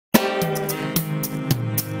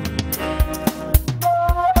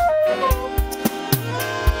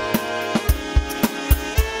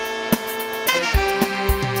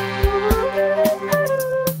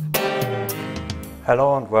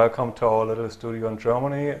Hello and welcome to our little studio in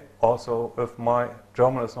Germany. Also, if my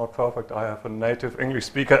German is not perfect, I have a native English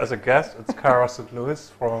speaker as a guest. It's Cara St. Louis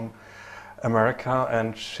from America,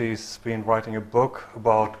 and she's been writing a book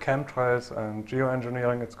about chemtrails and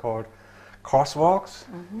geoengineering. It's called Crosswalks,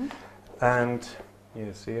 and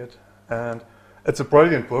you see it. And it's a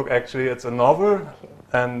brilliant book, actually. It's a novel,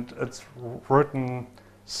 and it's written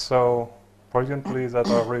so brilliantly that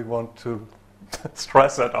I really want to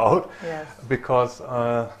stress that out, Yes. because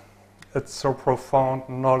it's so profound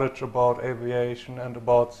knowledge about aviation and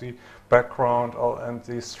about the background and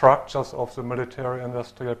the structures of the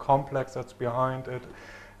military-industrial complex that's behind it,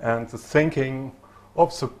 and the thinking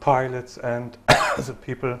of the pilots and the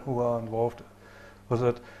people who are involved with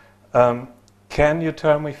it. Can you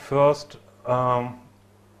tell me first,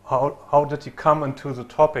 how did you come into the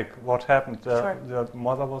topic? What happened? Sure. Your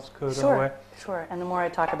mother was killed in a way? Sure. And the more I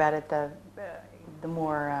talk about it, the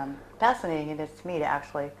more fascinating it is to me to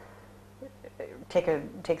actually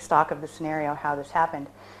take stock of the scenario, how this happened.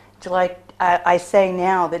 I say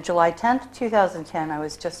now that July 10th, 2010, I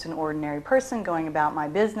was just an ordinary person going about my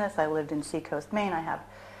business. I lived in Seacoast, Maine. I have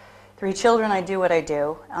 3 children. I do what I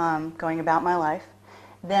do, going about my life.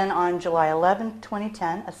 Then on July 11th,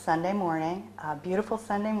 2010, a Sunday morning, a beautiful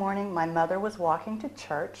Sunday morning, my mother was walking to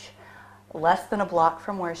church less than a block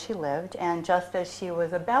from where she lived, and just as she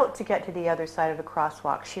was about to get to the other side of the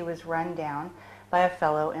crosswalk, she was run down by a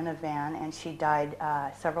fellow in a van, and she died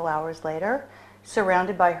several hours later,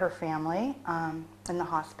 surrounded by her family in the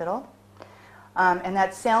hospital. And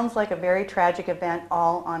that sounds like a very tragic event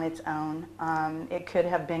all on its own. It could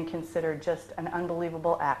have been considered just an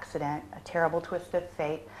unbelievable accident, a terrible twist of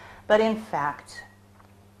fate, but in fact,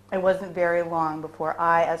 it wasn't very long before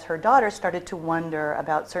I, as her daughter, started to wonder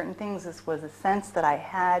about certain things. This was a sense that I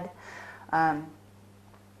had, an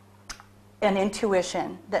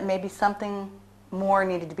intuition that maybe something more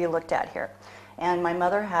needed to be looked at here. And my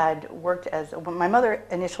mother my mother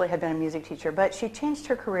initially had been a music teacher, but she changed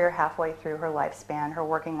her career halfway through her lifespan, her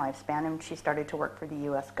working lifespan, and she started to work for the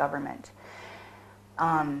U.S. government.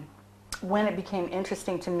 When it became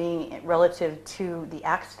interesting to me relative to the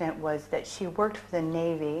accident was that she worked for the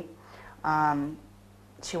Navy.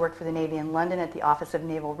 She worked for the Navy in London at the Office of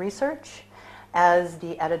Naval Research as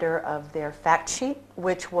the editor of their fact sheet,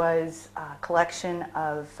 which was a collection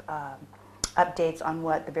of updates on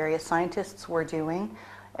what the various scientists were doing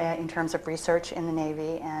in terms of research in the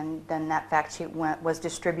Navy, and then that fact sheet was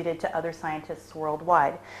distributed to other scientists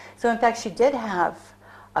worldwide. So in fact, she did have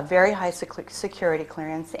a very high security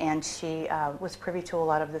clearance, and she was privy to a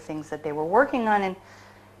lot of the things that they were working on, and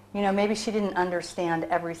maybe she didn't understand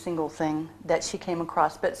every single thing that she came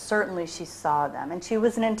across, but certainly she saw them. And she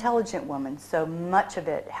was an intelligent woman, so much of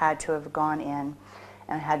it had to have gone in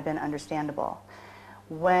and had been understandable.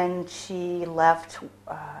 When she left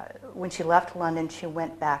London, she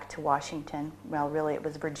went back to Washington. Well, really, it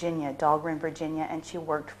was Virginia, Dahlgren, Virginia, and she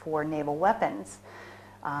worked for Naval Weapons.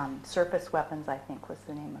 Surface Weapons, I think, was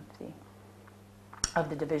the name of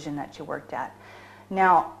the division that she worked at.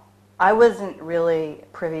 Now, I wasn't really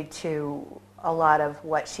privy to a lot of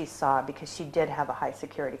what she saw because she did have a high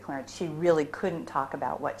security clearance. She really couldn't talk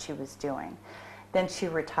about what she was doing. Then she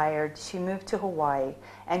retired. She moved to Hawaii,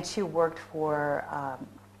 and she worked for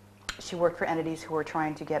entities who were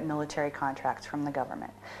trying to get military contracts from the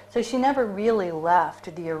government. So she never really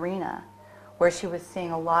left the arena where she was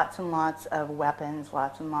seeing lots and lots of weapons,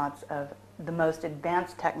 lots and lots of the most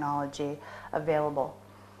advanced technology available,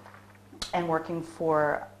 and working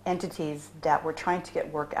for entities that were trying to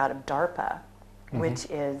get work out of DARPA, which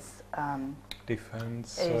is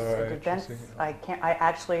defense. Defense. I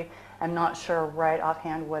actually am not sure right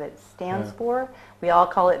offhand what it stands for. We all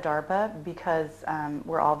call it DARPA because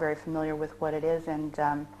we're all very familiar with what it is,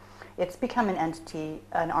 and it's become an entity,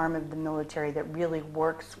 an arm of the military that really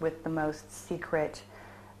works with the most secret,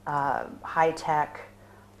 high-tech,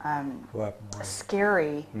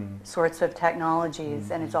 scary sorts of technologies,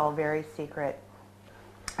 and it's all very secret,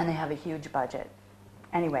 and they have a huge budget.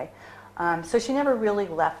 Anyway, so she never really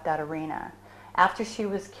left that arena. After she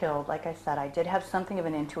was killed, like I said, I did have something of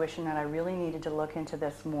an intuition that I really needed to look into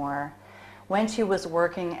this more. When she was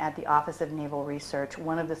working at the Office of Naval Research,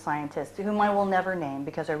 one of the scientists, whom I will never name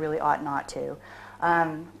because I really ought not to,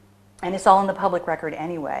 and it's all in the public record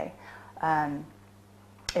anyway,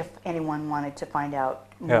 if anyone wanted to find out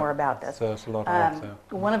more about this. There's a lot out there.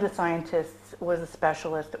 One of the scientists was a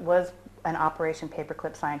specialist, was an Operation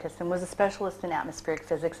Paperclip scientist, and was a specialist in atmospheric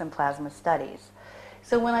physics and plasma studies.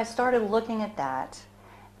 So when I started looking at that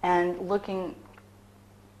and looking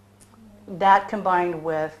that combined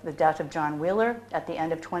with the death of John Wheeler at the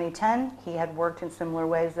end of 2010, he had worked in similar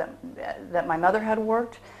ways that my mother had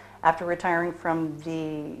worked after retiring from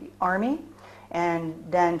the Army, and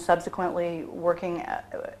then subsequently working,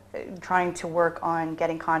 trying to work on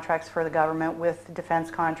getting contracts for the government with defense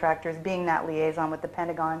contractors, being that liaison with the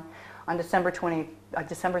Pentagon. On December 31st,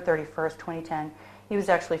 2010, he was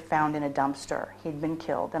actually found in a dumpster. He'd been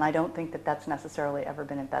killed, and I don't think that that's necessarily ever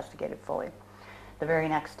been investigated fully. The very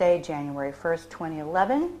next day, January 1st,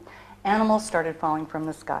 2011, animals started falling from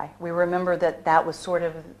the sky. We remember that that was sort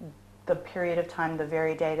of the period of time, the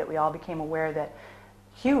very day that we all became aware that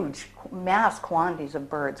huge mass quantities of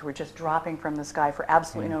birds were just dropping from the sky for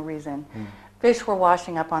absolutely no reason. Fish were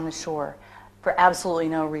washing up on the shore for absolutely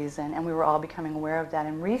no reason, and we were all becoming aware of that.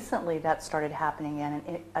 And recently that started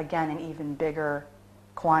happening again in even bigger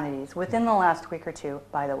quantities within the last week or two,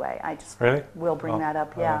 by the way. I just will bring that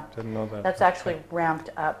up. Yeah, I didn't know that. That's actually ramped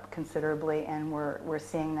up considerably, and we're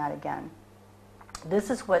seeing that again. This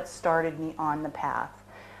is what started me on the path.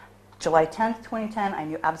 July 10th, 2010, I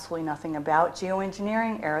knew absolutely nothing about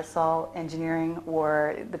geoengineering, aerosol engineering,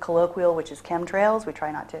 or the colloquial, which is chemtrails. We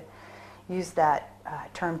try not to use that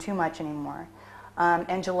term too much anymore.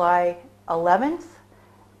 And July 11th,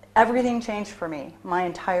 everything changed for me. My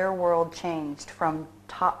entire world changed from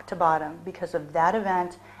top to bottom because of that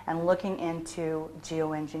event and looking into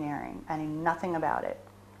geoengineering. I knew nothing about it.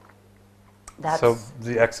 So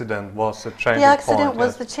the accident was the changing point. The accident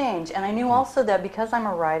was the change, and I knew also that because I'm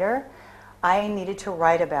a writer, I needed to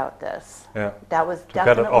write about this. Yeah. That was to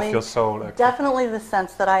get it off your soul. Actually. Definitely the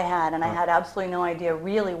sense that I had, and I had absolutely no idea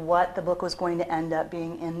really what the book was going to end up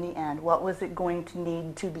being in the end. What was it going to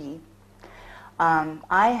need to be?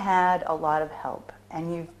 I had a lot of help,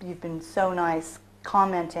 and you've been so nice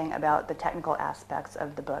commenting about the technical aspects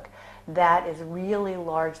of the book. That is really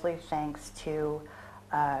largely thanks to,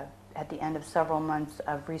 at the end of several months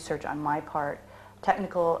of research on my part,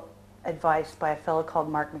 technical advice by a fellow called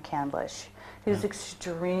Mark McCandlish, who's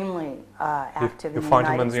extremely active in the United States. You find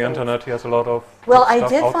him on the internet, he has a lot of Well, stuff I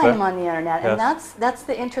did out find there. him on the internet, and Yes. that's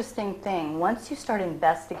the interesting thing. Once you start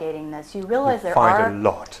investigating this, you realize You there are... find a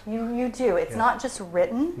lot. You do. It's not just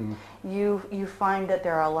written. You find that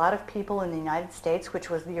there are a lot of people in the United States, which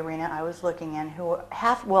was the arena I was looking in, who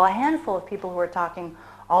a handful of people who are talking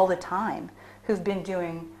all the time, who've been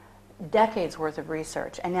doing decades worth of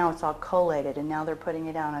research, and now it's all collated, and now they're putting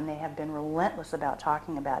it down, and they have been relentless about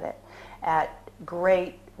talking about it at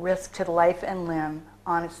great risk to life and limb,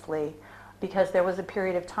 honestly, because there was a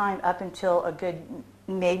period of time up until a good,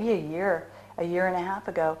 maybe a year and a half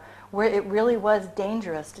ago, where it really was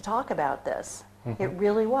dangerous to talk about this. It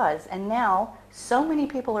really was. And now, so many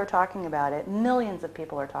people are talking about it, millions of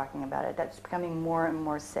people are talking about it, that's becoming more and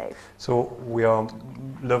more safe. So we are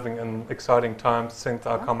living in exciting times, things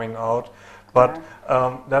are coming out. But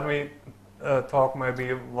let me talk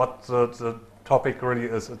maybe what the topic really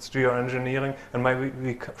is. It's geoengineering, and maybe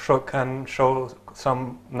we can show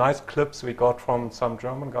some nice clips we got from some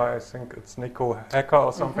German guy, I think it's Nico Hacker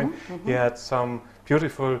or something. He had some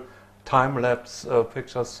beautiful time-lapse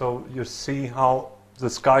pictures, so you see how the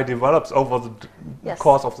sky develops over the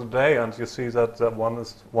course of the day, and you see that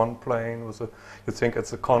one plane with you think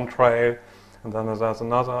it's a contrail, and then there's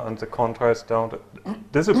another, and the contrails don't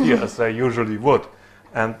disappear as they usually would,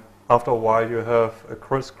 and after a while you have a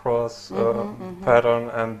crisscross pattern,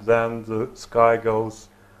 and then the sky goes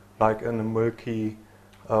like in a milky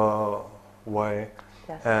way.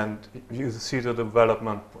 Yes. And you see the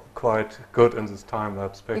development quite good in this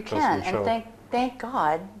time-lapse pictures. You can, we show. and thank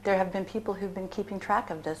God there have been people who've been keeping track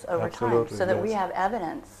of this over Absolutely, time, so that we yes. have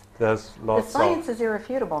evidence. There's lots The science is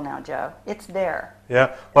irrefutable now, Joe. It's there.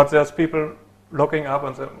 Yeah, but there's people looking up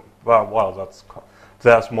and saying, well,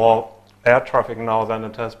 there's more air traffic now than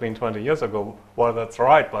it has been 20 years ago. Well, that's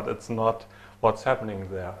right, but it's not what's happening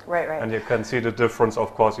there. Right. And you can see the difference.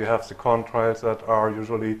 Of course, you have the contrails that are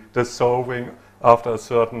usually dissolving after a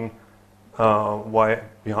certain way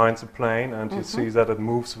behind the plane, and you see that it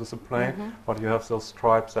moves with the plane, but you have those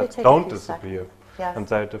stripes that don't disappear. Yes. And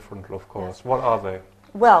they're different, of course. Yes. What are they?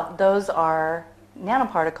 Well, those are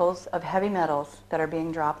nanoparticles of heavy metals that are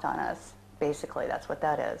being dropped on us. Basically, that's what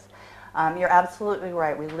that is. You're absolutely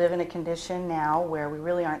right. We live in a condition now where we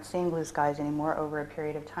really aren't seeing blue skies anymore. Over a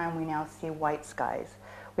period of time, we now see white skies.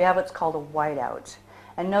 We have what's called a whiteout.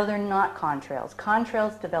 And no, they're not contrails.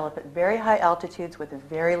 Contrails develop at very high altitudes with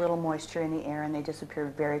very little moisture in the air, and they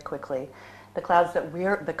disappear very quickly. The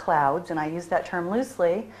clouds, and I use that term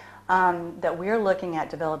loosely, that we're looking at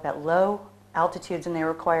develop at low altitudes, and they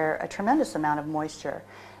require a tremendous amount of moisture.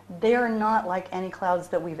 They are not like any clouds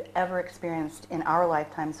that we've ever experienced in our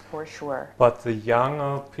lifetimes, for sure. But the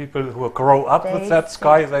younger people who grow up with that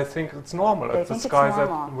sky, they think it's normal. They it's the think it's sky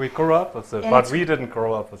normal. that we grew up with it. And But we didn't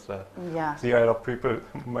grow up with that. Yeah. The other people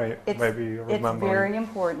maybe remember. It's very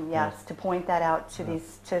important, yes, Yeah. to point that out to Yeah.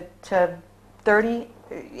 these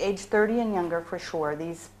age 30 and younger, for sure.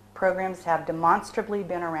 These programs have demonstrably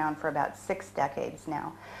been around for about 6 decades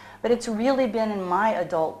now. But it's really been in my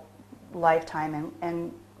adult lifetime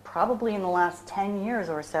and probably in the last 10 years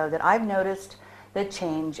or so that I've noticed the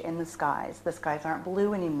change in the skies. The skies aren't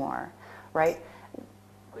blue anymore, right?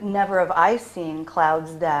 Never have I seen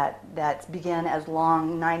clouds that begin as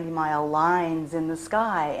long 90-mile lines in the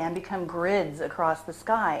sky and become grids across the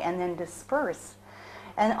sky and then disperse.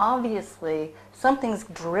 And obviously, something's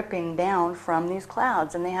dripping down from these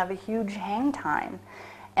clouds, and they have a huge hang time.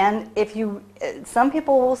 And some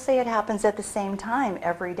people will say it happens at the same time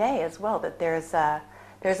every day as well, that there's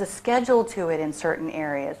a schedule to it in certain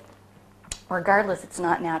areas. Regardless, it's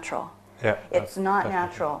not natural. Yeah, it's not definitely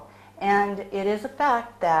natural. And it is a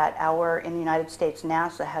fact that in the United States,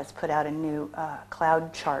 NASA has put out a new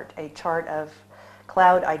cloud chart, a chart of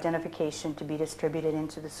cloud identification to be distributed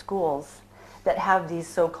into the schools that have these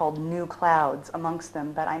so-called new clouds amongst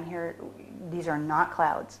them. But these are not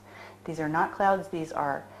clouds. These are not clouds. These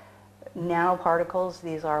are nanoparticles.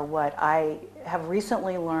 These are what I have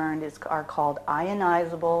recently learned are called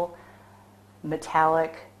ionizable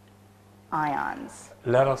metallic ions.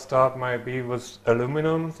 Let us start maybe with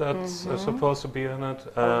aluminum that's supposed to be in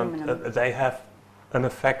it. They have an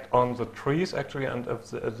effect on the trees actually, and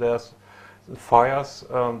if there's fires,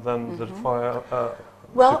 then the fire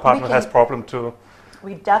department has problem too.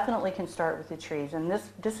 We definitely can start with the trees, and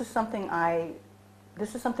this is something I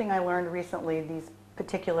learned recently. These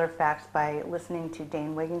particular facts by listening to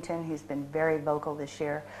Dane Wigington, who's been very vocal this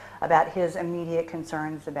year about his immediate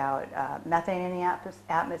concerns about methane in the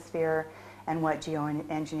atmosphere and what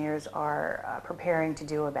geoengineers are preparing to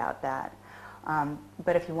do about that.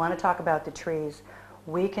 But if you want to talk about the trees,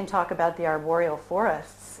 we can talk about the arboreal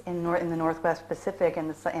forests in the Northwest Pacific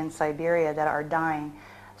and in Siberia that are dying.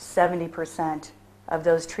 70% of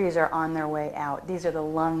those trees are on their way out. These are the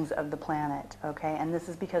lungs of the planet, okay? And this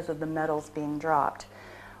is because of the metals being dropped.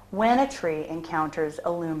 When a tree encounters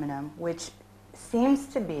aluminum, which seems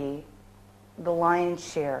to be the lion's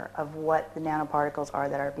share of what the nanoparticles are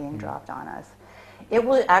that are being dropped on us, it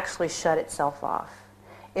will actually shut itself off.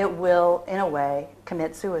 It will, in a way,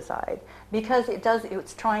 commit suicide because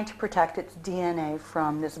it's trying to protect its DNA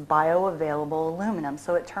from this bioavailable aluminum,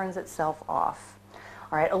 so it turns itself off.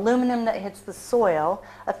 All right, aluminum that hits the soil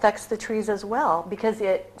affects the trees as well because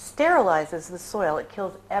it sterilizes the soil. It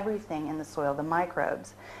kills everything in the soil, the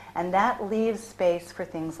microbes, and that leaves space for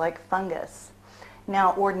things like fungus.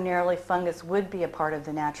 Now, ordinarily, fungus would be a part of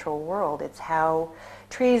the natural world. It's how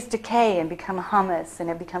trees decay and become humus, and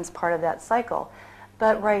it becomes part of that cycle.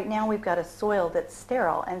 But right now, we've got a soil that's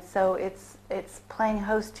sterile, and so it's playing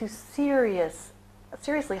host to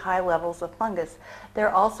seriously high levels of fungus. They're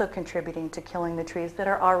also contributing to killing the trees that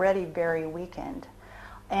are already very weakened.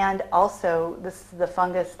 And also, the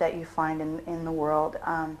fungus that you find in the world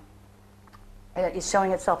is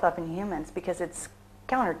showing itself up in humans because it's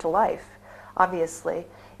counter to life. Obviously,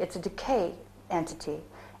 it's a decay entity.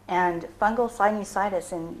 And fungal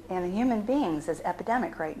sinusitis in human beings is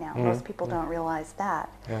epidemic right now. Most people don't realize that.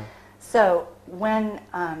 Yeah. So when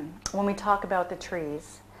we talk about the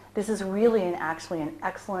trees, this is really actually an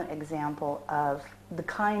excellent example of the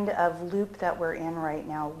kind of loop that we're in right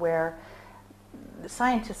now, where the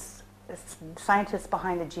scientists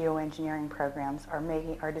behind the geoengineering programs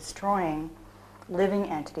are destroying living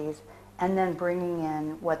entities and then bringing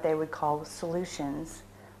in what they would call solutions,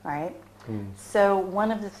 right? So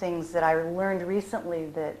one of the things that I learned recently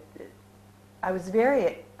that I was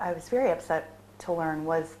very upset to learn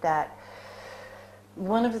was that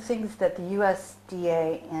one of the things that the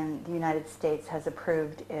USDA in the United States has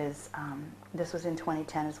approved is, this was in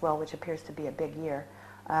 2010 as well, which appears to be a big year,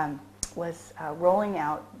 was rolling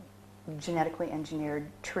out genetically engineered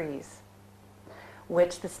trees,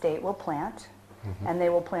 which the state will plant, and they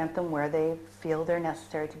will plant them where they feel they're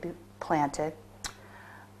necessary to be planted.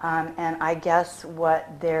 And I guess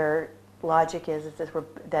what their logic is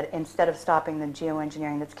that instead of stopping the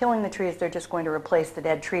geoengineering that's killing the trees, they're just going to replace the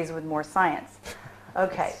dead trees with more science.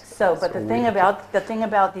 Okay, but the thing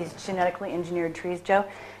about these genetically engineered trees, Joe,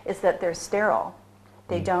 is that they're sterile.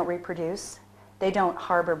 They don't reproduce. They don't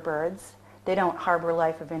harbor birds. They don't harbor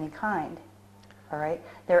life of any kind. All right?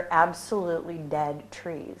 They're absolutely dead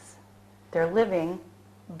trees. They're living,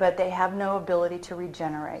 but they have no ability to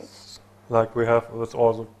regenerate. Like we have with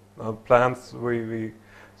all the plants, we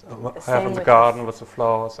I have Same in the with garden with the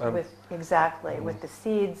flowers. And exactly, with the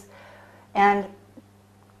seeds. And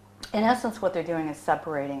in essence, what they're doing is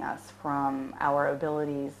separating us from our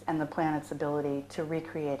abilities and the planet's ability to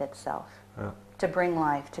recreate itself, to bring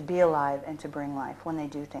life, to be alive, and to bring life when they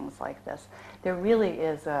do things like this. There really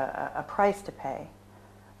is a price to pay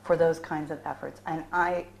for those kinds of efforts. And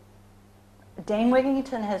Dane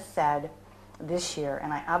Wigington has said this year,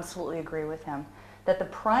 and I absolutely agree with him, that the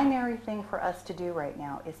primary thing for us to do right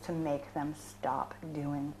now is to make them stop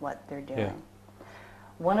doing what they're doing. Yeah.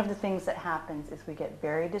 One of the things that happens is we get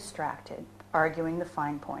very distracted arguing the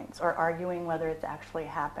fine points or arguing whether it's actually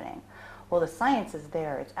happening. Well, the science is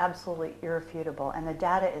there. It's absolutely irrefutable. And the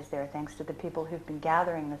data is there thanks to the people who've been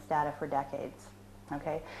gathering this data for decades.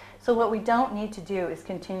 Okay? So what we don't need to do is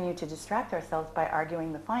continue to distract ourselves by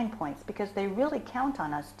arguing the fine points because they really count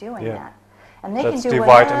on us doing that. And they let's can do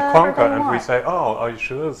divide whatever and conquer, they and want. we say, "Oh, are you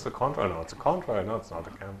sure it's a contra? No, it's a contra. No, it's not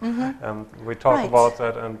again." And we talk Right. about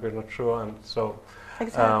that, and we're not sure, and so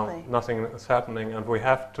Exactly. nothing is happening. And we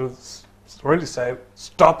have to really say,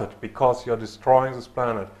 "Stop it!" because you're destroying this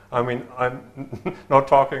planet. I mean, I'm not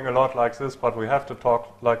talking a lot like this, but we have to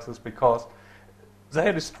talk like this because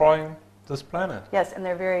they're destroying this planet. Yes, and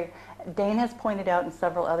they're very, Dane has pointed out and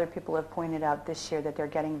several other people have pointed out this year that they're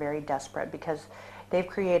getting very desperate because they've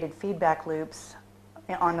created feedback loops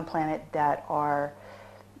on the planet that are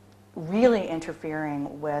really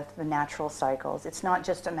interfering with the natural cycles. It's not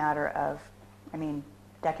just a matter of, I mean,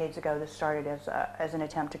 decades ago this started as an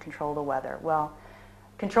attempt to control the weather. Well,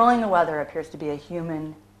 controlling the weather appears to be a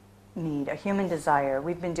human need, a human desire.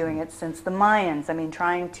 We've been doing it since the Mayans. I mean,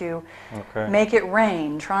 trying to make it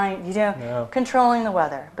rain, controlling the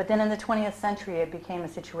weather. But then in the 20th century, it became a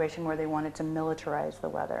situation where they wanted to militarize the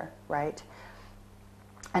weather, right?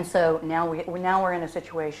 And so now we're in a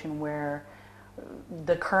situation where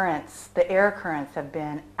the currents, the air currents have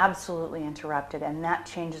been absolutely interrupted, and that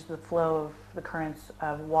changes the flow of the currents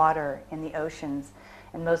of water in the oceans.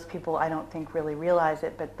 And most people, I don't think, really realize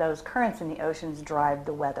it, but those currents in the oceans drive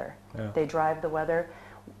the weather. Yeah. They drive the weather.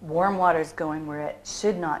 Warm water's going where it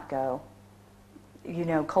should not go. You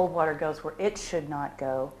know, cold water goes where it should not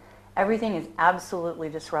go. Everything is absolutely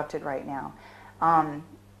disrupted right now.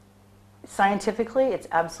 Scientifically, it's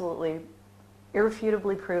absolutely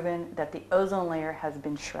irrefutably proven that the ozone layer has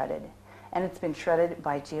been shredded. And it's been shredded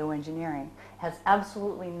by geoengineering. It has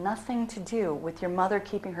absolutely nothing to do with your mother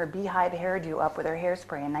keeping her beehive hairdo up with her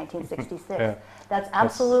hairspray in 1966. That's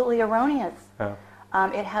absolutely erroneous.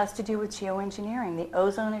 It has to do with geoengineering. The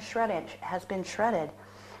ozone is shredded, has been shredded.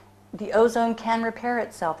 The ozone can repair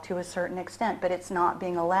itself to a certain extent, but it's not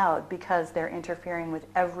being allowed because they're interfering with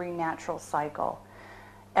every natural cycle,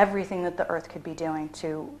 everything that the Earth could be doing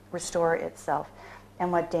to restore itself.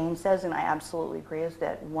 And what Dane says, and I absolutely agree, is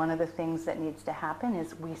that one of the things that needs to happen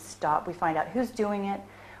is we find out who's doing it,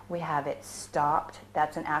 we have it stopped.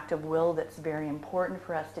 That's an act of will that's very important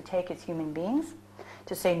for us to take as human beings,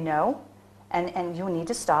 to say no, and you need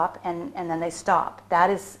to stop, and then they stop. That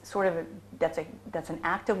is sort of, that's an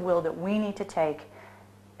act of will that we need to take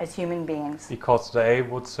as human beings. Because they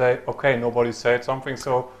would say, okay, nobody said something,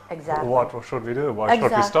 so what should we do? Why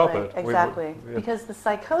should we stop it? Exactly. Because the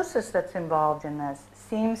psychosis that's involved in this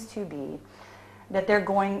seems to be that they're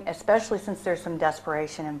going, especially since there's some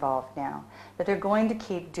desperation involved now, that they're going to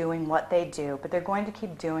keep doing what they do, but they're going to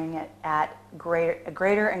keep doing it at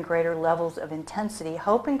greater and greater levels of intensity,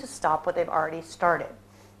 hoping to stop what they've already started.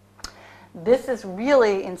 This is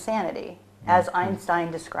really insanity, as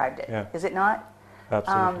Einstein described it. Is it not?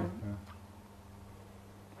 Absolutely.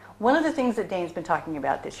 One of the things that Dane's been talking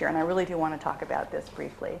about this year, and I really do want to talk about this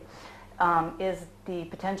briefly, is the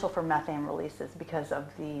potential for methane releases because of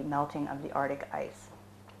the melting of the Arctic ice.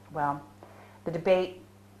 Well, the debate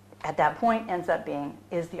at that point ends up being,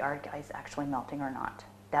 is the Arctic ice actually melting or not?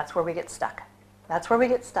 That's where we get stuck. That's where we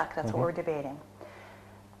get stuck. That's what we're debating.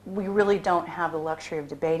 We really don't have the luxury of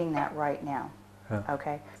debating that right now.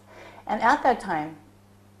 Okay? And at that time,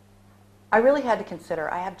 I really had to consider,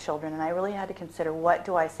 I have children, and I really had to consider, what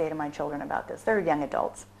do I say to my children about this? They're young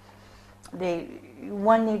adults.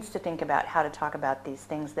 One needs to think about how to talk about these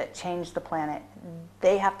things that change the planet.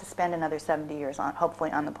 They have to spend another 70 years,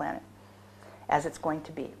 hopefully, on the planet, as it's going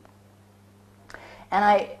to be. And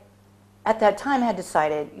I, at that time, had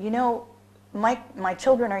decided, you know, my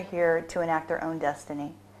children are here to enact their own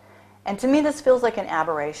destiny. And to me, this feels like an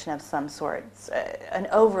aberration of some sort, an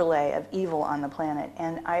overlay of evil on the planet.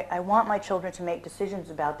 And I want my children to make decisions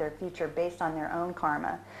about their future based on their own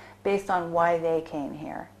karma, based on why they came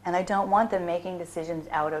here. And I don't want them making decisions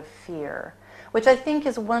out of fear, which I think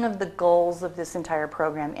is one of the goals of this entire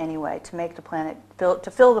program anyway, to make the planet, to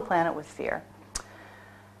fill the planet with fear.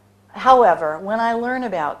 However, when I learn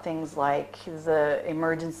about things like the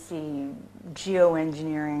emergency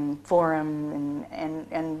geoengineering forum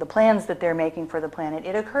and the plans that they're making for the planet,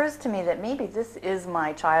 it occurs to me that maybe this is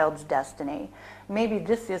my child's destiny. Maybe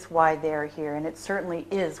this is why they're here, and it certainly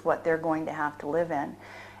is what they're going to have to live in.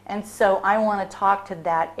 And so I want to talk to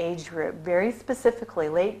that age group very specifically,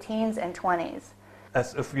 late teens and 20s.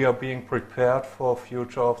 As if we are being prepared for a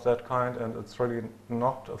future of that kind, and it's really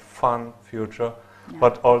not a fun future. No.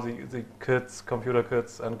 But all the kids, computer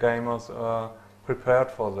kids and gamers are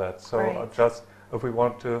prepared for that. So Right. just if we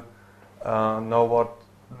want to know what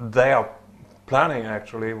they are planning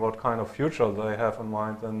actually, what kind of future they have in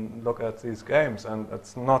mind, then look at these games, and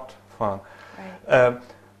it's not fun. Right.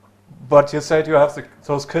 But you said you have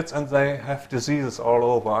those kids and they have diseases all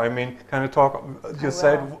over. I mean, can you talk, you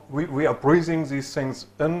said we are breathing these things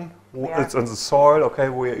in, it's in the soil, okay,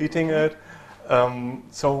 we are eating it.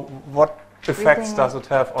 So what effects does it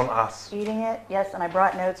have on us? Eating it, yes, and I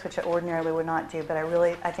brought notes, which I ordinarily would not do, but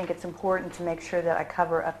I think it's important to make sure that I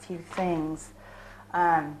cover a few things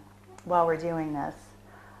while we're doing this.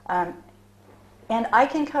 And I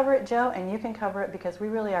can cover it, Joe, and you can cover it because we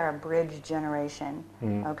really are a bridge generation,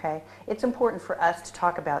 okay? It's important for us to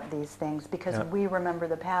talk about these things because we remember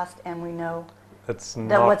the past and we know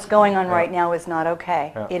that what's going on right now is not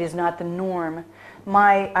okay. It is not the norm.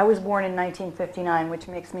 I was born in 1959, which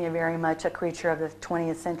makes me very much a creature of the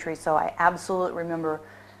 20th century, so I absolutely remember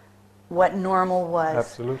what normal was.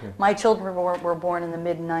 Absolutely. My children were born in the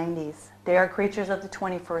mid-90s. They are creatures of the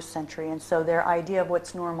 21st century, and so their idea of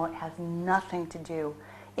what's normal has nothing to do,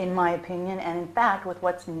 in my opinion, and in fact, with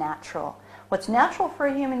what's natural. What's natural for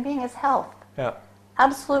a human being is health. Yeah.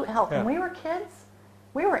 Absolute health. When we were kids,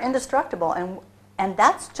 we were indestructible, and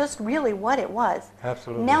that's just really what it was.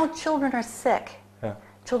 Absolutely. Now children are sick. Yeah.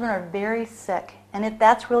 Children are very sick. And if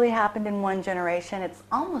that's really happened in one generation, it's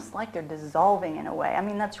almost like they're dissolving in a way. I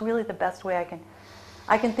mean, that's really the best way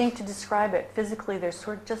I can think to describe it. Physically, they're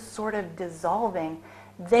just sort of dissolving.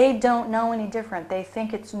 They don't know any different. They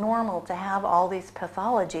think it's normal to have all these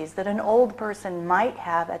pathologies that an old person might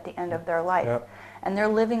have at the end of their life. Yep. And they're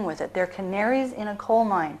living with it. They're canaries in a coal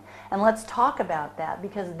mine. And let's talk about that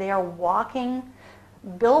because they are walking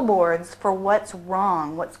billboards for what's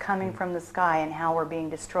wrong, what's coming from the sky, and how we're being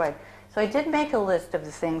destroyed. So I did make a list of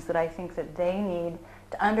the things that I think that they need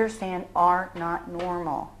to understand are not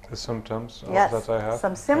normal. The symptoms Yes, that I have?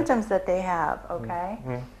 some symptoms that they have, okay?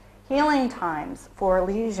 Healing times for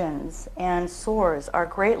lesions and sores are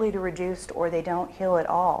greatly reduced or they don't heal at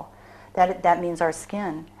all. That means our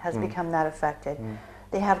skin has become that affected.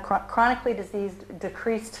 They have chronically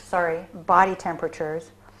decreased body temperatures.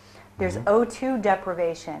 There's O2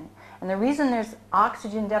 deprivation. And the reason there's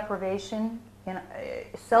oxygen deprivation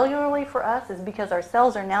cellularly for us is because our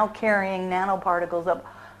cells are now carrying nanoparticles up.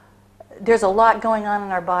 There's a lot going on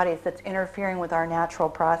in our bodies that's interfering with our natural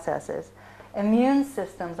processes. Immune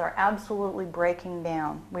systems are absolutely breaking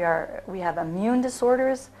down. We have immune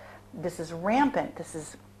disorders. This is rampant.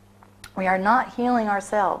 We are not healing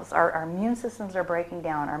ourselves. Our immune systems are breaking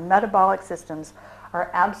down. Our metabolic systems are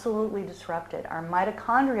absolutely disrupted. Our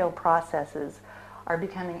mitochondrial processes are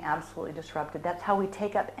becoming absolutely disrupted. That's how we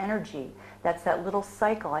take up energy. That's that little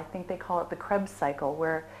cycle. I think they call it the Krebs cycle,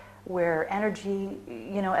 where energy,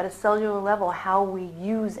 at a cellular level, how we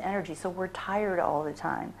use energy. So we're tired all the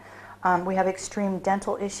time. We have extreme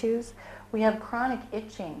dental issues. We have chronic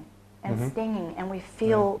itching and stinging, and we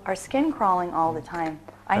feel our skin crawling all the time.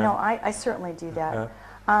 I know, I certainly do that.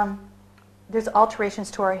 There's alterations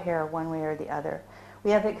to our hair one way or the other. We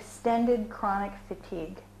have extended chronic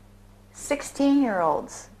fatigue.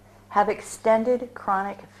 16-year-olds have extended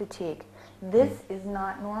chronic fatigue. This is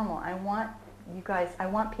not normal. I want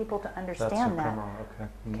people to understand that.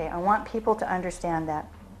 Okay, I want people to understand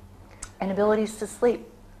that. Inabilities to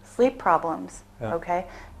sleep problems, okay?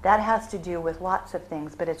 That has to do with lots of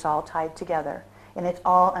things, but it's all tied together, and it's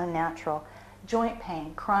all unnatural. Joint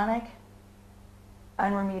pain, chronic,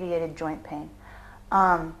 unremediated joint pain.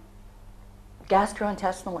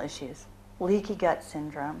 Gastrointestinal issues, leaky gut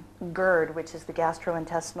syndrome, GERD, which is the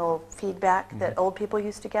gastrointestinal feedback that old people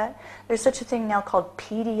used to get. There's such a thing now called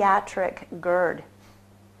pediatric GERD.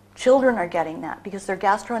 Children are getting that because their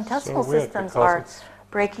gastrointestinal systems are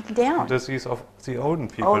breaking down. Disease of the older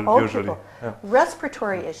people usually. People. Yeah.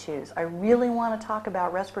 Respiratory issues. I really want to talk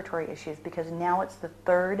about respiratory issues because now it's the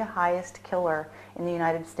third highest killer in the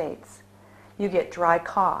United States. You get dry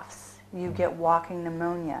coughs. You get walking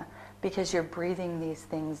pneumonia because you're breathing these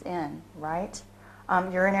things in, right?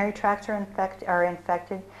 Urinary tracts are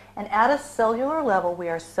infected. And at a cellular level, we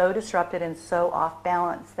are so disrupted and so off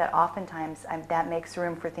balance that oftentimes that makes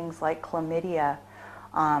room for things like chlamydia,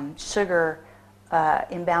 sugar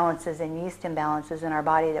imbalances and yeast imbalances in our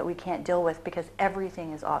body that we can't deal with because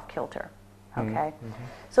everything is off kilter. Okay,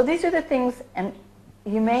 so these are the things, and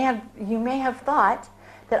you may have thought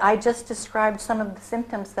that I just described some of the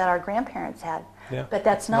symptoms that our grandparents had, but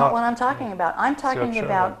that's not what I'm talking about. I'm talking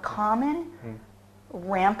about common,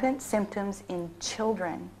 rampant symptoms in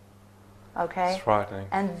children. Okay, it's frightening.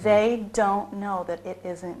 And they don't know that it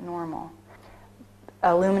isn't normal.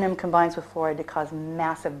 Aluminum combines with fluoride to cause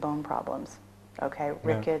massive bone problems. Okay,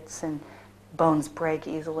 rickets and bones break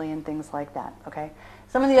easily and things like that. Okay,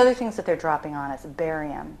 some of the other things that they're dropping on us,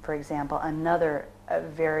 barium, for example, another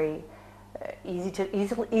very easy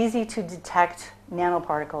to detect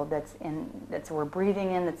nanoparticle that's we're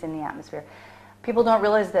breathing in, that's in the atmosphere. People don't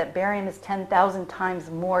realize that barium is 10,000 times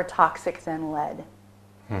more toxic than lead.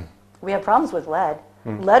 We have problems with lead.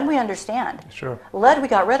 Lead we understand. Sure. Lead we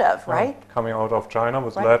got rid of, right? Coming out of China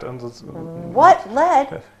with lead and this. What?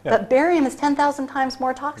 Lead? But barium is 10,000 times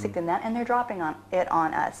more toxic than that, and they're dropping it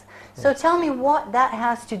on us. So tell me what that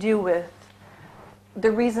has to do with the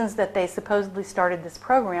reasons that they supposedly started this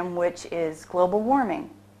program, which is global warming.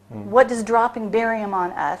 What does dropping barium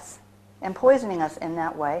on us and poisoning us in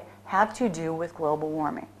that way have to do with global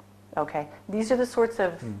warming? Okay, these are the sorts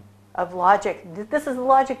of logic. This is the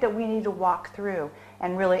logic that we need to walk through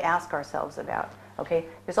and really ask ourselves about. Okay,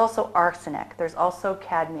 there's also arsenic, there's also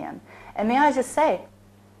cadmium. And may I just say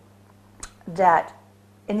that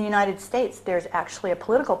in the United States there's actually a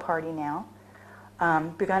political party now,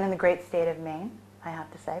 begun in the great state of Maine, I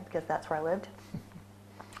have to say, because that's where I lived,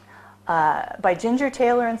 by Ginger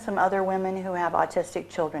Taylor and some other women who have autistic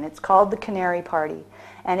children. It's called the Canary Party,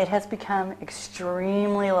 and it has become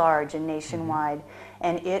extremely large and nationwide,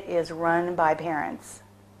 and it is run by parents.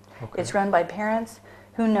 Okay. It's run by parents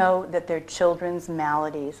who know that their children's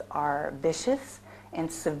maladies are vicious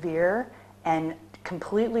and severe and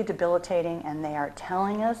completely debilitating, and they are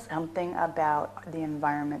telling us something about the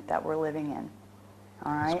environment that we're living in.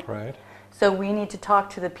 All right? That's great. So we need to talk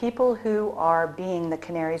to the people who are being the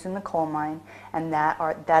canaries in the coal mine, and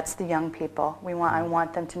that's the young people. I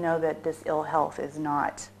want them to know that this ill health is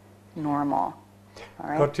not normal. All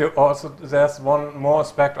right? Could you also, there's one more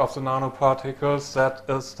aspect of the nanoparticles, that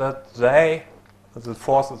is that they, the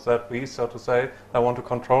forces that we, so to say, they want to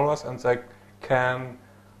control us, and they can,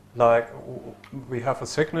 like, we have a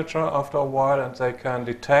signature after a while, and they can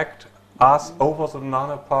detect us over the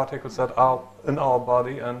nanoparticles that are in our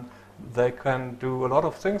body, and they can do a lot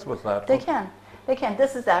of things with that. They can. They can.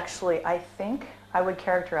 This is actually, I think, I would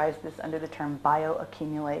characterize this under the term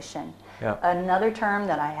bioaccumulation. Yeah. Another term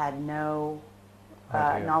that I had no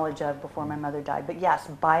knowledge of before my mother died. But yes,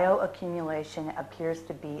 bioaccumulation appears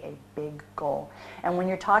to be a big goal. And when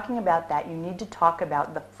you're talking about that, you need to talk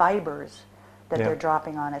about the fibers that they're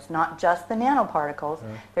dropping on us, not just the nanoparticles.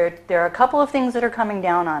 There are a couple of things that are coming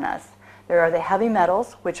down on us. There are the heavy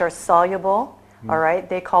metals, which are soluble. All right,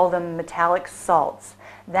 they call them metallic salts.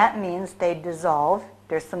 That means they dissolve.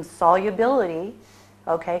 There's some solubility,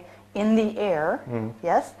 okay, in the air.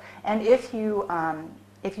 Yes, and if you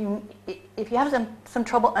have some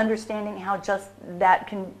trouble understanding how just that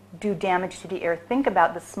can do damage to the air, think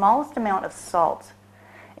about the smallest amount of salt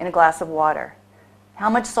in a glass of water. How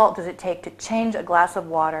much salt does it take to change a glass of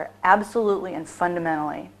water absolutely and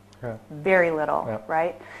fundamentally? Very little,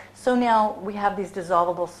 right? So now we have these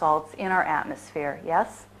dissolvable salts in our atmosphere,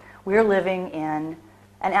 yes? We're living in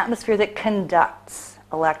an atmosphere that conducts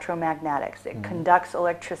electromagnetics. It conducts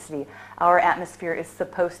electricity. Our atmosphere is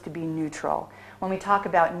supposed to be neutral. When we talk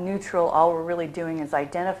about neutral, all we're really doing is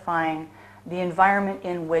identifying the environment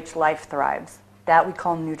in which life thrives. That we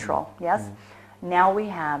call neutral, yes? Now we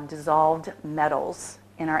have dissolved metals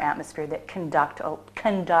in our atmosphere that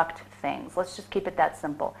conduct things. Let's just keep it that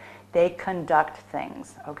simple. They conduct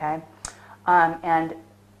things, okay? And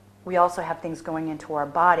we also have things going into our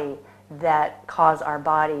body that cause our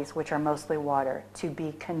bodies, which are mostly water, to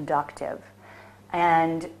be conductive.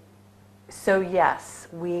 And so yes,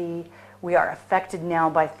 we are affected now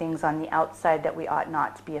by things on the outside that we ought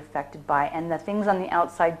not to be affected by, and the things on the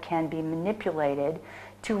outside can be manipulated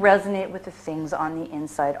to resonate with the things on the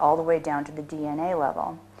inside, all the way down to the DNA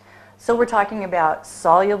level. So we're talking about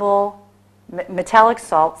soluble metallic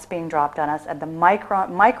salts being dropped on us at the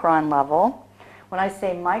micron level. When I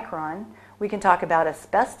say micron, we can talk about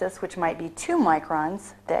asbestos, which might be 2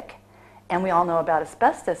 microns thick, and we all know about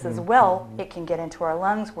asbestos as well. It can get into our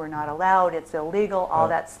lungs. We're not allowed. It's illegal, all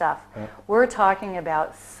that stuff. We're talking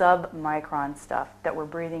about sub-micron stuff that we're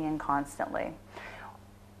breathing in constantly.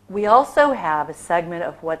 We also have a segment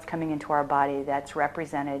of what's coming into our body that's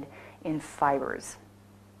represented in fibers.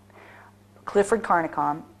 Clifford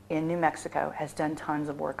Carnicom in New Mexico has done tons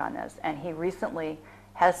of work on this, and he recently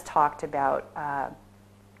has talked about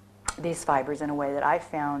these fibers in a way that I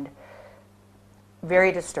found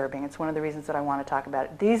very disturbing. It's one of the reasons that I want to talk about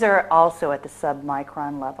it. These are also at the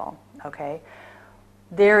submicron level, okay?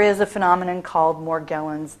 There is a phenomenon called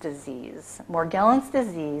Morgellons disease. Morgellons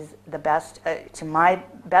disease, to my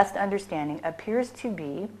best understanding, appears to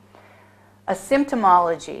be a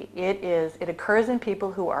symptomology. It occurs in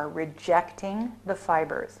people who are rejecting the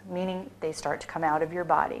fibers, meaning they start to come out of your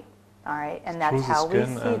body. All right, and that's how we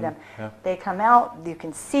see them. Yeah. They come out, you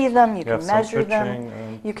can see them, you can measure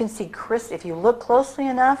them. You can see if you look closely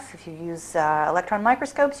enough, if you use electron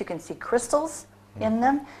microscopes, you can see crystals in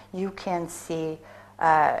them. You can see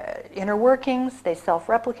inner workings. They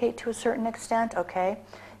self-replicate to a certain extent, okay?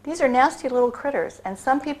 These are nasty little critters, and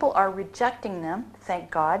some people are rejecting them, thank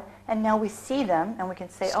God, and now we see them, and we can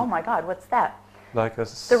say, oh my God, what's that? Like a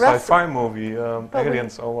sci-fi movie,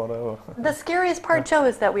 aliens or whatever. The scariest part, Joe,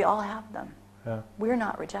 is that we all have them. Yeah. We're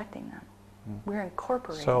not rejecting them. We're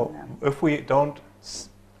incorporating them. So if we don't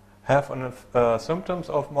have symptoms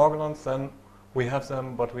of Morgellons, then we have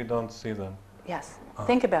them, but we don't see them. Yes.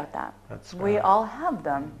 Think about that. That's we all have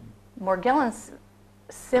them. Morgellons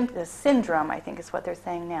syndrome, I think is what they're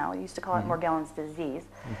saying now. We used to call it Morgellons disease.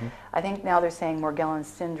 I think now they're saying Morgellons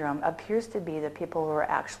syndrome appears to be the people who are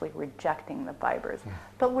actually rejecting the fibers.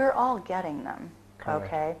 But we're all getting them,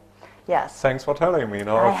 okay? Yes. Thanks for telling me.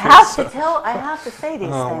 No, I have to say these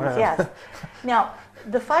things, man. yes. Now,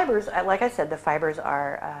 the fibers, like I said, the fibers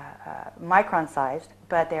are micron-sized,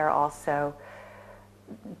 but they are also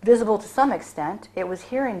visible to some extent. It was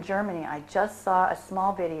here in Germany. I just saw a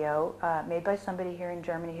small video made by somebody here in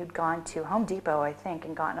Germany who'd gone to Home Depot, I think,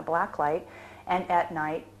 and gotten a black light, and at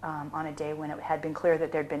night, on a day when it had been clear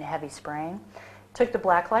that there'd been heavy spraying, took the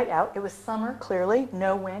black light out. It was summer, clearly,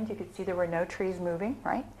 no wind. You could see there were no trees moving,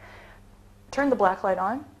 right? Turned the black light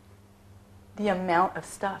on. The amount of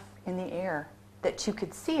stuff in the air that you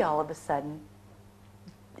could see all of a sudden,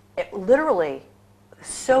 it literally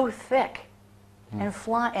so thick and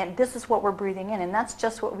fly, and this is what we're breathing in, and that's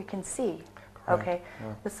just what we can see. Correct. Okay,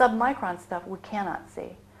 Yeah. the submicron stuff we cannot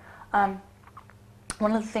see.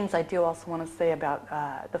 One of the things I do also want to say about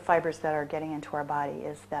the fibers that are getting into our body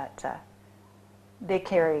is that they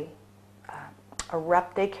carry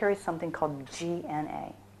they carry something called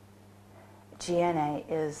GNA. GNA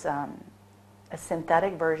is a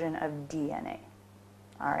synthetic version of DNA.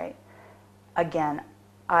 All right. Again,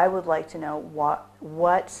 I would like to know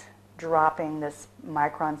what dropping this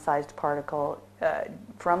micron-sized particle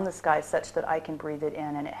from the sky such that I can breathe it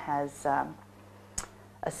in, and it has a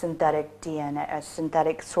synthetic DNA, a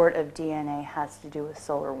synthetic sort of DNA, has to do with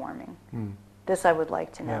solar warming. This I would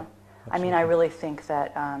like to know. Yeah, I mean, I really think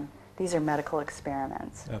that these are medical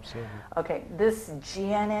experiments. Absolutely. Okay, this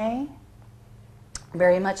GNA,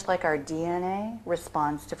 very much like our DNA,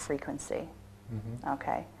 responds to frequency.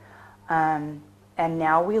 Okay, and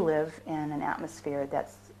now we live in an atmosphere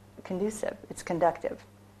that's conducive, it's conductive.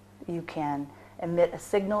 You can emit a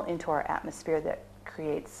signal into our atmosphere that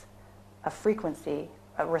creates a frequency,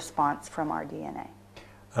 a response from our DNA.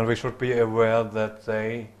 And we should be aware that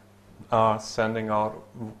they are sending out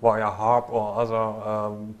via HARP or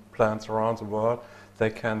other plants around the world.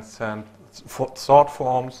 They can send thought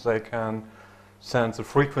forms, they can send the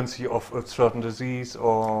frequency of a certain disease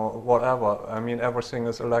or whatever. I mean, everything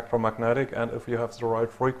is electromagnetic, and if you have the right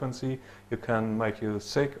frequency, you can make you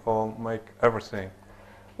sick or make everything.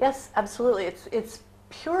 Yes, absolutely. It's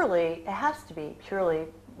purely, it has to be purely,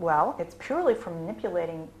 well, it's purely from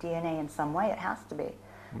manipulating DNA in some way. It has to be.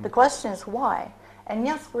 The question is why? And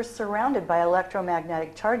yes, we're surrounded by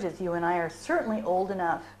electromagnetic charges. You and I are certainly old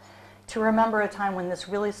enough to remember a time when this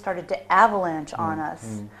really started to avalanche on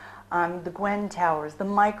us. The Gwen towers, the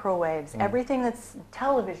microwaves, everything that's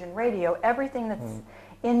television, radio, everything that's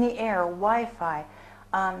in the air, Wi-Fi.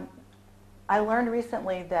 I learned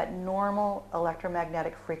recently that normal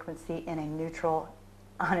electromagnetic frequency in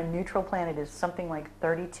on a neutral planet is something like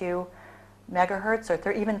 32 megahertz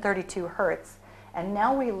or even 32 hertz. And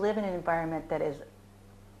now we live in an environment that is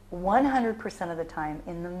 100% of the time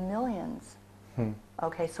in the millions.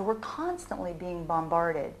 Okay, so we're constantly being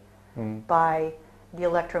bombarded by the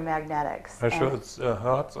electromagnetics. I'm sure it's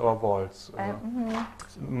hertz or volts. I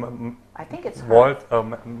think it's volt,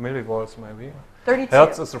 millivolts maybe. 32.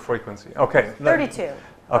 Hertz is the frequency. Okay. 32.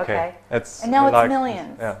 Okay. It's and now like, it's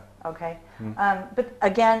millions. Yeah. Okay. But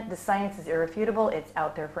again, the science is irrefutable. It's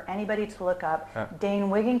out there for anybody to look up. Yeah. Dane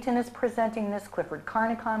Wigington is presenting this. Clifford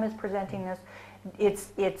Carnicom is presenting this.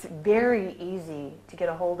 It's very easy to get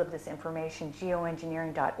a hold of this information.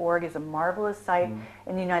 Geoengineering.org is a marvelous site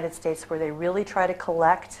in the United States where they really try to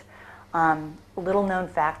collect little known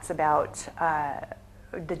facts about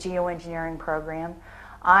the geoengineering program.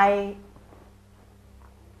 I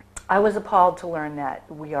was appalled to learn that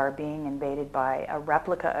we are being invaded by a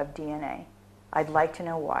replica of DNA. I'd like to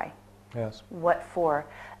know why. Yes. What for?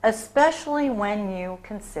 Especially when you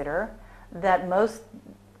consider that most,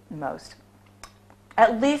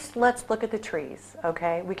 at least let's look at the trees,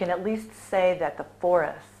 okay? We can at least say that the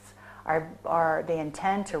forests they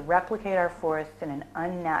intend to replicate our forests in an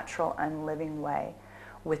unnatural, unliving way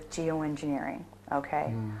with geoengineering,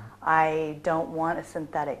 okay? I don't want a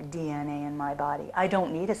synthetic DNA in my body. I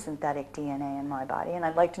don't need a synthetic DNA in my body, and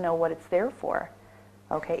I'd like to know what it's there for,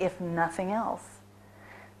 okay, if nothing else.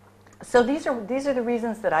 So these are the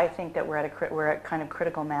reasons that I think that we're at kind of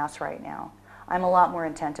critical mass right now. I'm a lot more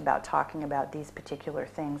intent about talking about these particular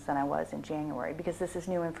things than I was in January because this is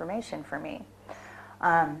new information for me.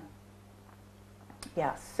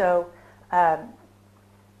 Yeah. So the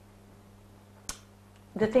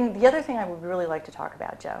other thing I would really like to talk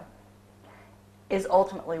about, Joe, is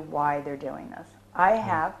ultimately why they're doing this.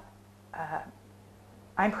 I'm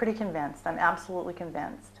pretty convinced. I'm absolutely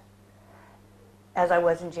convinced, as I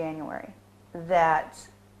was in January, that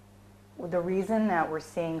the reason that we're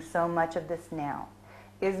seeing so much of this now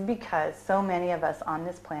is because so many of us on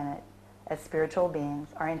this planet as spiritual beings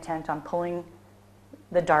are intent on pulling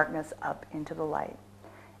the darkness up into the light.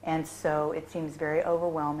 And so it seems very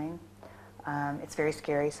overwhelming. It's very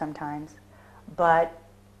scary sometimes. But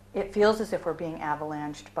it feels as if we're being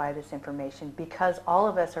avalanched by this information because all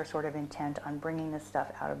of us are sort of intent on bringing this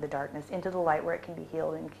stuff out of the darkness into the light where it can be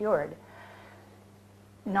healed and cured.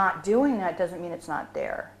 Not doing that doesn't mean it's not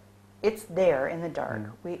there. It's there in the dark.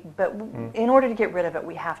 In order to get rid of it,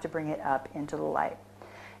 we have to bring it up into the light.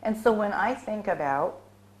 And so when I think about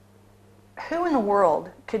who in the world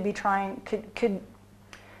could be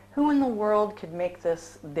who in the world could make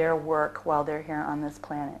this their work while they're here on this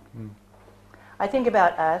planet? I think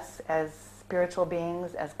about us as spiritual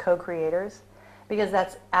beings, as co-creators, because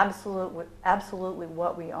that's absolutely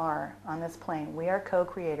what we are on this plane. We are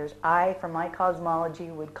co-creators. I, from my cosmology,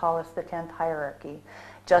 would call us the 10th hierarchy,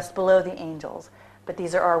 just below the angels. But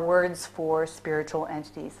these are our words for spiritual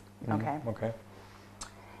entities, okay? Okay.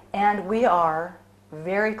 And we are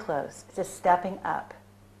very close to stepping up,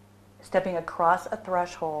 stepping across a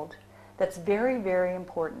threshold that's very, very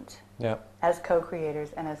important. Yeah. As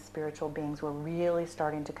co-creators and as spiritual beings. We're really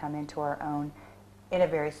starting to come into our own in a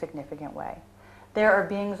very significant way. There are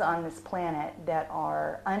beings on this planet that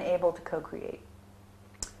are unable to co-create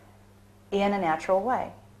in a natural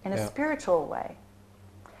way, in a spiritual way.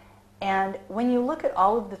 And when you look at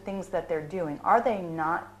all of the things that they're doing, are they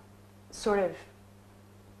not sort of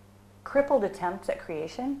crippled attempts at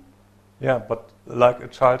creation? Yeah, but like a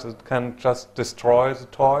child, it can just destroy the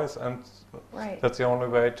toys, and that's the only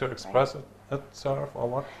way to express itself, or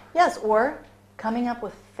what? Yes, or coming up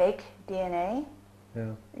with fake DNA.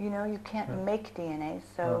 Yeah. You know, you can't make DNA,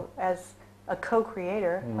 so as a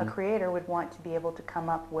co-creator, a creator would want to be able to come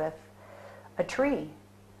up with a tree.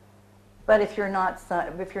 But if you're not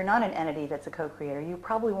an entity that's a co-creator, you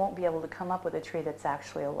probably won't be able to come up with a tree that's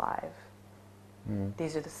actually alive.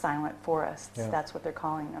 These are the silent forests. Yeah. That's what they're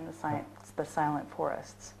calling them, the silent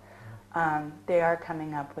forests. They are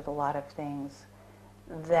coming up with a lot of things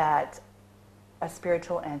that a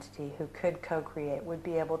spiritual entity who could co-create would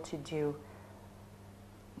be able to do.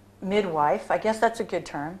 Midwife, I guess that's a good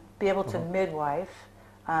term, be able to midwife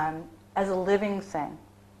as a living thing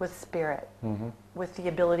with spirit, with the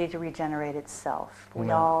ability to regenerate itself. We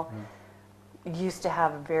all used to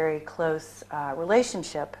have a very close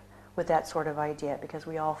relationship with that sort of idea because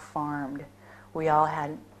we all farmed. We all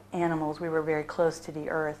had animals. We were very close to the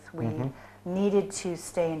earth. We needed to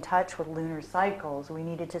stay in touch with lunar cycles. We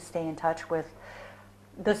needed to stay in touch with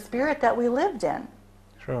the spirit that we lived in.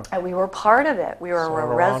 Sure. And we were part of it. We were So a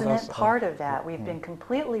around resonant us, part of that. We've been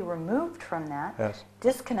completely removed from that, Yes.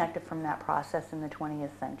 disconnected from that process in the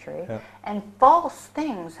 20th century, Yeah. and false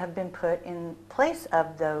things have been put in place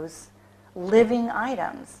of those living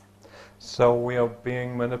items. So we are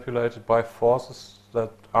being manipulated by forces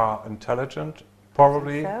that are intelligent,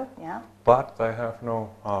 probably, So, yeah. but they have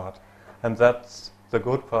no heart. And that's the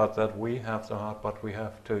good part, that we have the heart, but we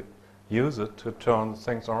have to use it to turn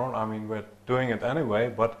things around. I mean, we're doing it anyway,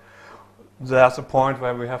 but there's a point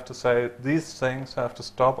where we have to say, these things have to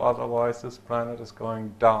stop, otherwise this planet is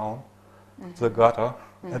going down the gutter.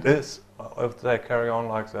 It is, if they carry on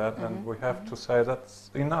like that, and we have to say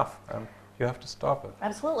that's enough, and you have to stop it.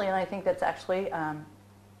 Absolutely, and I think that's actually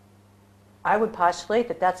I would postulate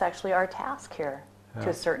that that's actually our task here, Yeah. to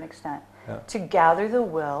a certain extent, Yeah. to gather the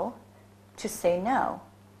will to say no.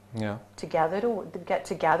 Yeah. To gather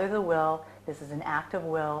the will. This is an act of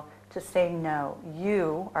will to say no.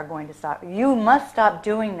 You are going to stop. You must stop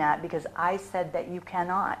doing that because I said that you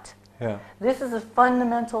cannot. Yeah. This is a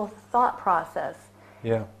fundamental thought process.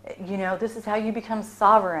 Yeah. You know, this is how you become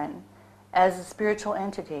sovereign as a spiritual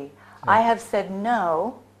entity. Yeah. I have said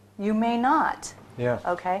no, you may not. Yeah.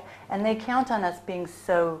 Okay? And they count on us being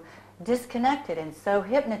so disconnected and so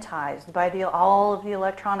hypnotized by all of the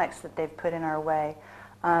electronics that they've put in our way,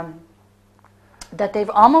 that they've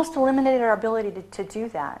almost eliminated our ability to do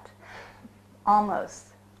that. Almost.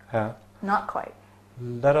 Yeah. Not quite.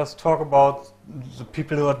 Let us talk about the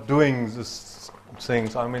people who are doing these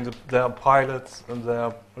things. I mean, there are pilots and there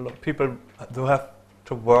are people who have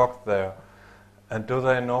to work there. And do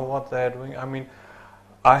they know what they're doing? I mean,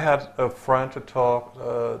 I had a friend to talk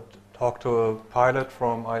to a pilot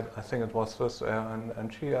from, I think it was Swiss Air,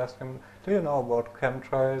 and she asked him, do you know about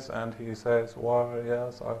chemtrails? And he says, well,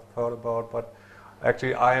 yes, I've heard about, but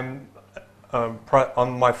actually I'm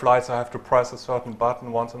on my flights I have to press a certain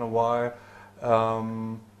button once in a while,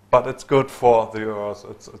 but it's good for the Earth.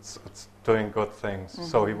 It's doing good things. Mm-hmm.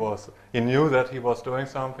 So he knew that he was doing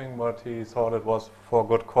something, but he thought it was for a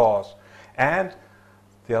good cause. And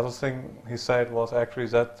the other thing he said was actually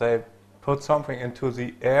that they put something into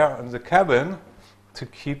the air in the cabin to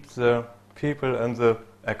keep the people in the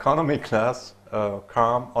economy class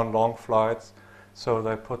calm on long flights. So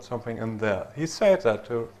they put something in there. He said that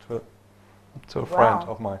to a friend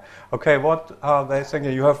of mine. Okay, what are they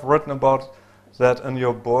thinking? You have written about that in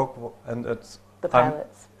your book, and it's the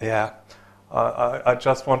pilots. Yeah, I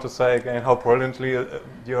just want to say again how brilliantly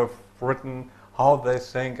you have written how they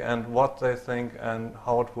think and what they think and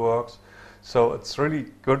how it works. So it's really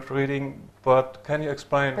good reading. But can you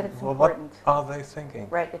explain what are they thinking?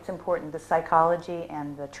 Right, it's important. The psychology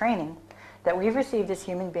and the training that we've received as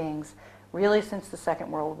human beings really since the Second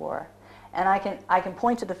World War. And I can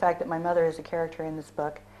point to the fact that my mother is a character in this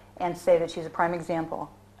book and say that she's a prime example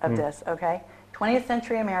of this, okay? 20th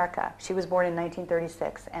century America. She was born in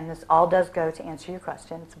 1936, and this all does go to answer your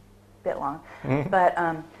question. It's a bit long.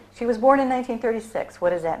 But she was born in 1936. What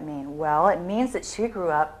does that mean? Well, it means that she grew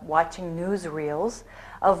up watching newsreels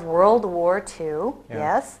of World War II,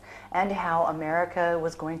 yes, and how America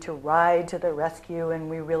was going to ride to the rescue, and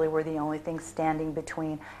we really were the only thing standing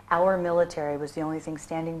between. Our military was the only thing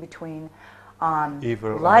standing between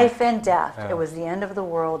life and death. Yeah. It was the end of the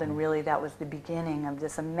world, and really that was the beginning of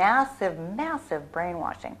this massive, massive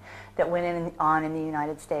brainwashing that went on in the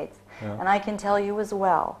United States. Yeah. And I can tell you as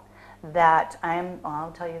well that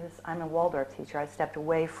I'll tell you this, I'm a Waldorf teacher. I stepped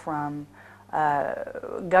away from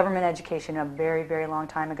government education a very, very long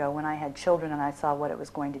time ago when I had children and I saw what it was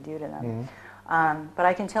going to do to them. But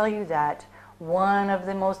I can tell you that one of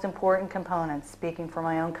the most important components, speaking for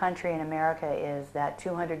my own country in America, is that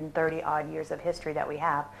 230 odd years of history that we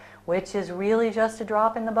have, which is really just a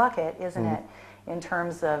drop in the bucket, isn't it, in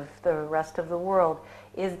terms of the rest of the world,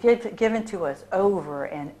 is given to us over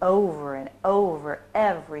and over and over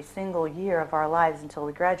every single year of our lives until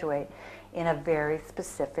we graduate in a very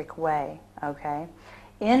specific way, okay?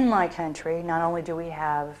 In my country, not only do we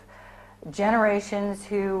have generations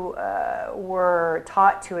who were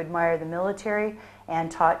taught to admire the military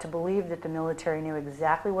and taught to believe that the military knew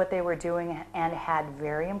exactly what they were doing and had,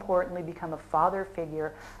 very importantly, become a father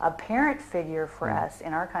figure, a parent figure for us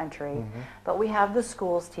in our country. But we have the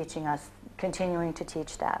schools teaching us, continuing to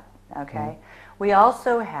teach that, okay? We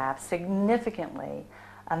also have, significantly,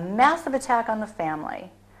 a massive attack on the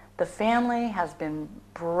family. The family has been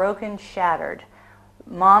broken, shattered.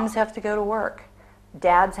 Moms have to go to work.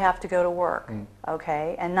 Dads have to go to work,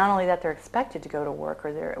 okay? And not only that, they're expected to go to work,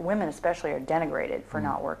 or women especially are denigrated for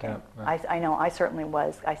not working. I know I certainly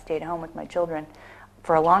was. I stayed home with my children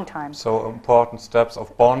for a long time. So important steps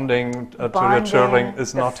of bonding to the children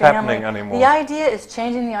is not happening anymore. The idea is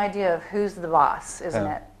changing the idea of who's the boss, isn't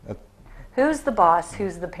it? Who's the boss,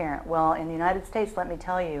 who's the parent? Well, in the United States, let me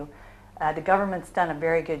tell you, the government's done a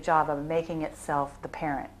very good job of making itself the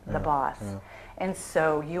parent, the boss. And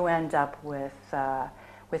so you end up with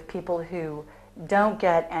people who don't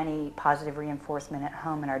get any positive reinforcement at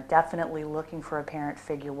home and are definitely looking for a parent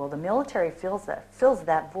figure. Well, the military fills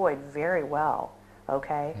that void very well,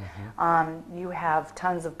 okay? You have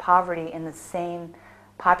tons of poverty in the same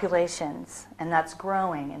populations, and that's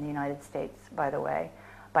growing in the United States, by the way,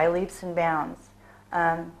 by leaps and bounds.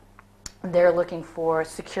 They're looking for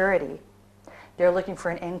security. They're looking for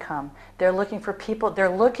an income. They're looking for people. They're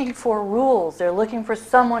looking for rules. They're looking for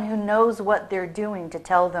someone who knows what they're doing to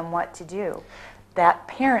tell them what to do. that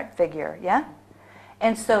parent figure, yeah?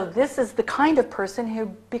 And so this is the kind of person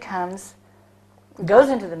who goes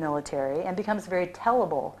into the military and becomes very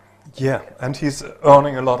tellable. Yeah, and he's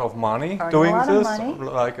earning a lot of money doing this, money.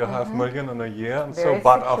 like a $500,000 in a year. And Very so,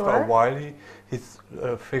 but secure. after a while, he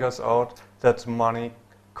figures out that money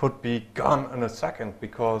could be gone in a second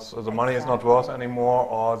because the money is not worth anymore,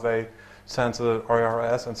 or they send the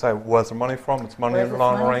IRS and say, "Where's the money from? It's money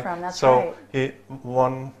laundering." That's so right. he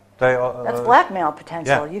one day. That's blackmail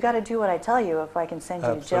potential. Yeah. You got to do what I tell you if I can send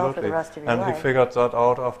you to jail for the rest of your life. And he figured that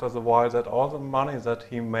out after the while, that all the money that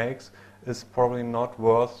he makes is probably not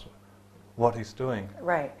worth what he's doing.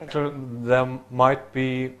 Right. So there might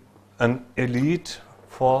be an elite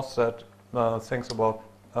force that thinks about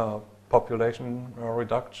population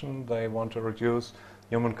reduction. They want to reduce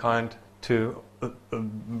humankind to a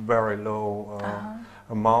very low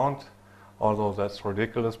amount, although that's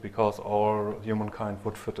ridiculous because all humankind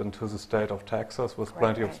would fit into the state of Texas with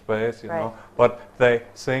plenty of space, you know. But they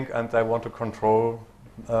think and they want to control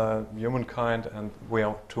humankind, and we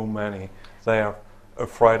are too many. They are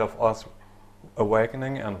afraid of us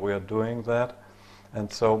awakening, and we are doing that.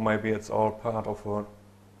 And so maybe it's all part of a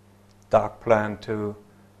dark plan to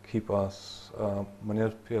keep us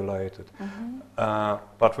manipulated.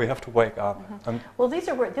 But we have to wake up. And well, this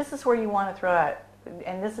is where you want to throw out,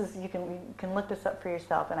 and this is you can look this up for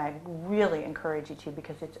yourself, and I really encourage you to,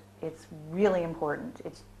 because it's really important.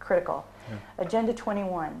 It's critical. Yeah. Agenda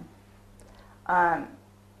 21.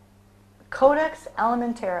 Codex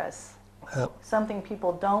Alimentarius, something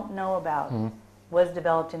people don't know about, was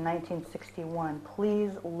developed in 1961.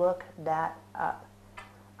 Please look that up.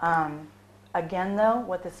 Again, though,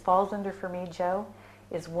 what this falls under for me, Joe,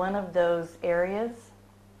 is one of those areas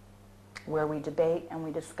where we debate and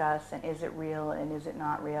we discuss, and is it real and is it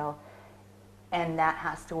not real, and that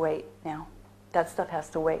has to wait now. That stuff has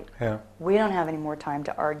to wait. Yeah. We don't have any more time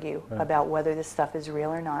to argue about whether this stuff is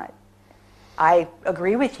real or not. I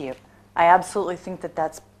agree with you. I absolutely think that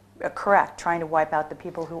that's correct, trying to wipe out the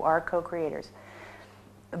people who are co-creators.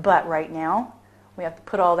 But right now, we have to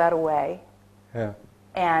put all that away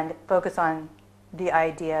and focus on the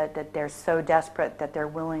idea that they're so desperate that they're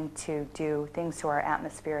willing to do things to our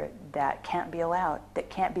atmosphere that can't be allowed, that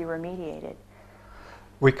can't be remediated.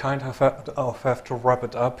 We kind of have to wrap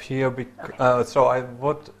it up here. So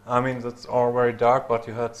I mean, that's all very dark, but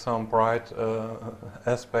you had some bright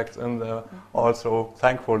aspects in there also,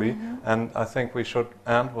 thankfully. And I think we should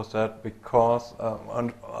end with that because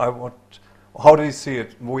how do you see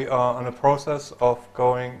it? We are in a process of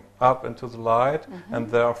going up into the light, and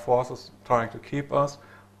there are forces trying to keep us.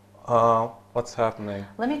 What's happening?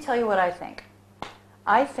 Let me tell you what I think.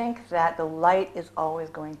 I think that the light is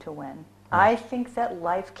always going to win. I think that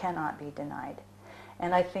life cannot be denied.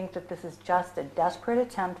 And I think that this is just a desperate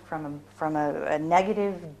attempt from a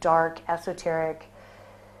negative, dark, esoteric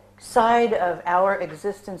side of our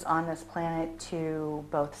existence on this planet to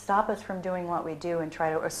both stop us from doing what we do and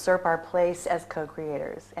try to usurp our place as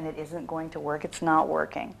co-creators. And it isn't going to work. It's not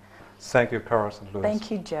working. Thank you, Cara St. Louis. Thank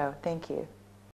you, Joe. Thank you.